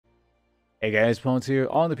Hey guys, Pons here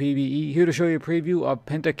on the PvE, here to show you a preview of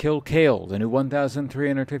Pentakill Kayle, the new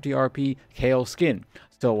 1350 RP Kayle skin.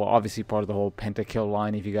 So obviously part of the whole Pentakill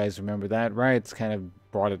line, if you guys remember that, right? It's kind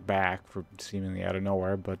of brought it back for seemingly out of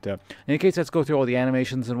nowhere. But in any case, let's go through all the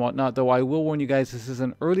animations and whatnot. Though I will warn you guys, this is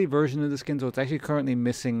an early version of the skin, so it's actually currently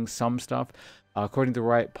missing some stuff. According to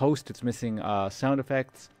Riot Post, it's missing sound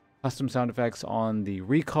effects, custom sound effects on the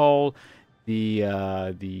recall,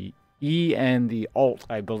 the E and the Alt,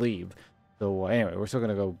 I believe. So anyway, we're still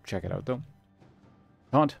gonna go check it out though.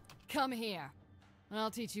 Taunt. Come here, and I'll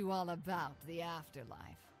teach you all about the afterlife.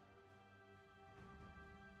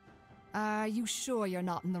 Are you sure you're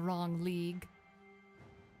not in the wrong league?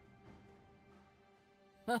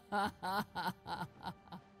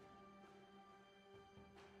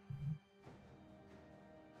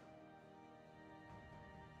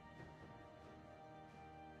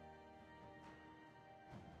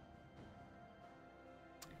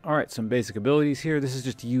 Alright, some basic abilities here. This is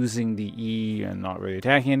just using the E and not really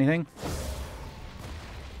attacking anything.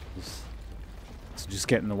 Just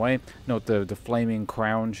get in the way. Note the flaming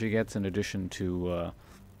crown she gets in addition to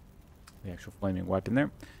the actual flaming weapon there.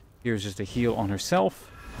 Here's just a heal on herself.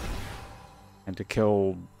 And to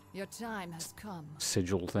kill your time has come.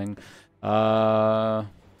 Sigil thing. Let's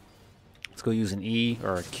go use an E,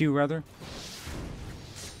 or a Q rather.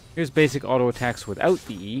 Here's basic auto attacks without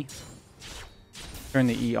the E. Turn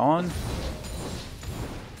the E on.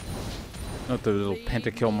 Note the little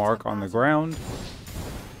pentakill mark on the ground.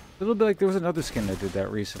 A little bit like there was another skin that did that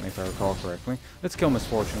recently, if I recall correctly. Let's kill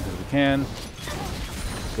Misfortune because we can.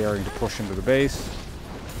 Daring to push into the base.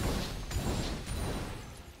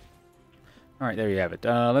 Alright, there you have it.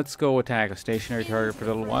 Let's go attack a stationary target for a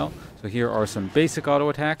little while. So here are some basic auto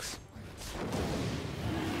attacks.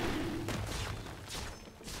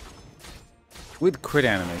 With crit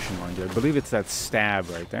animation, mind you. I believe it's that stab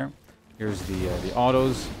right there. Here's the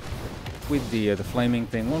autos with the flaming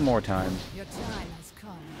thing one more time. Your time has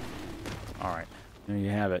come. All right, there you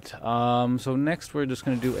have it. So next we're just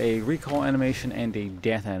going to do a recall animation and a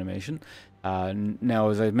death animation. Now,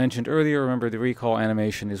 as I mentioned earlier, remember the recall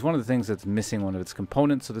animation is one of the things that's missing one of its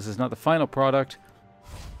components. So this is not the final product.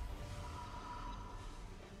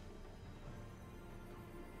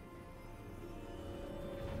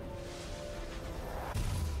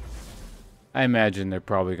 I imagine they're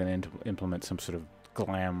probably going to implement some sort of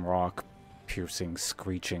glam rock piercing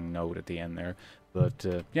screeching note at the end there. But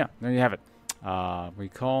yeah, there you have it.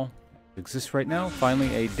 Recall exists right now.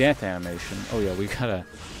 Finally, a death animation. Oh yeah, we gotta...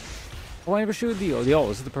 Oh, I never showed the ult.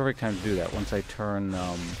 This is the perfect time to do that. Once I turn...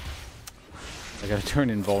 I gotta turn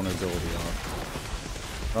invulnerability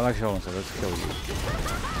off. Well, actually, hold on a second. Let's kill you.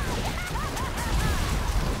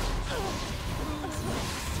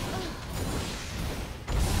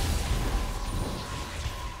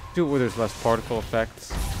 Do it where there's less particle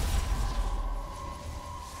effects.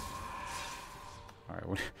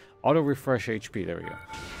 Alright, auto refresh HP, there we go.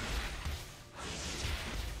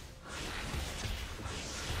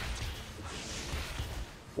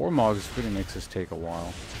 Warmogs really makes this take a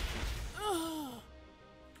while.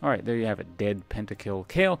 Alright, there you have it. Dead Pentakill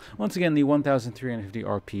Kayle. Once again, the 1350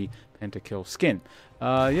 RP Pentakill skin.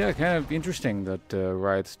 Yeah, kind of interesting that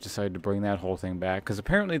Riot's decided to bring that whole thing back. Because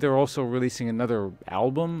apparently they're also releasing another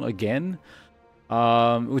album again.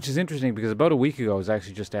 Which is interesting because about a week ago I was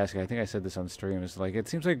actually just asking, I think I said this on stream, it's like, it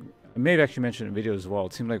seems like, I may have actually mentioned it in videos as well,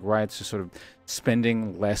 it seems like Riot's just sort of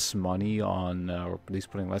spending less money on, or at least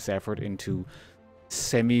putting less effort into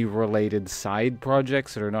semi-related side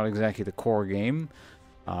projects that are not exactly the core game.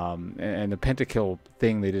 And the Pentakill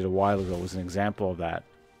thing they did a while ago was an example of that.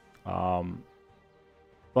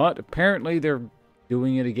 But apparently they're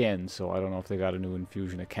doing it again, so I don't know if they got a new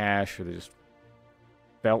infusion of cash or they just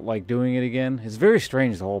felt like doing it again. It's very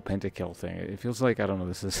strange, the whole Pentakill thing. It feels like, I don't know,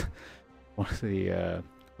 this is one of the,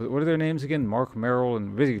 what are their names again? Mark Merrill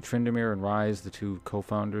and basically Tryndamere and Rise, the two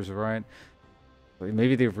co-founders of Riot.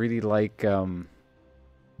 Maybe they really like,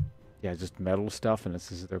 yeah, just metal stuff, and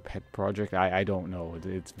this is their pet project. I don't know.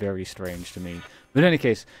 It's very strange to me. But in any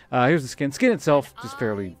case, here's the skin. Skin itself is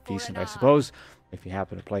fairly decent, I suppose, if you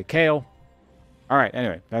happen to play Kayle. Alright,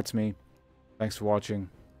 anyway, that's me. Thanks for watching.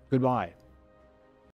 Goodbye.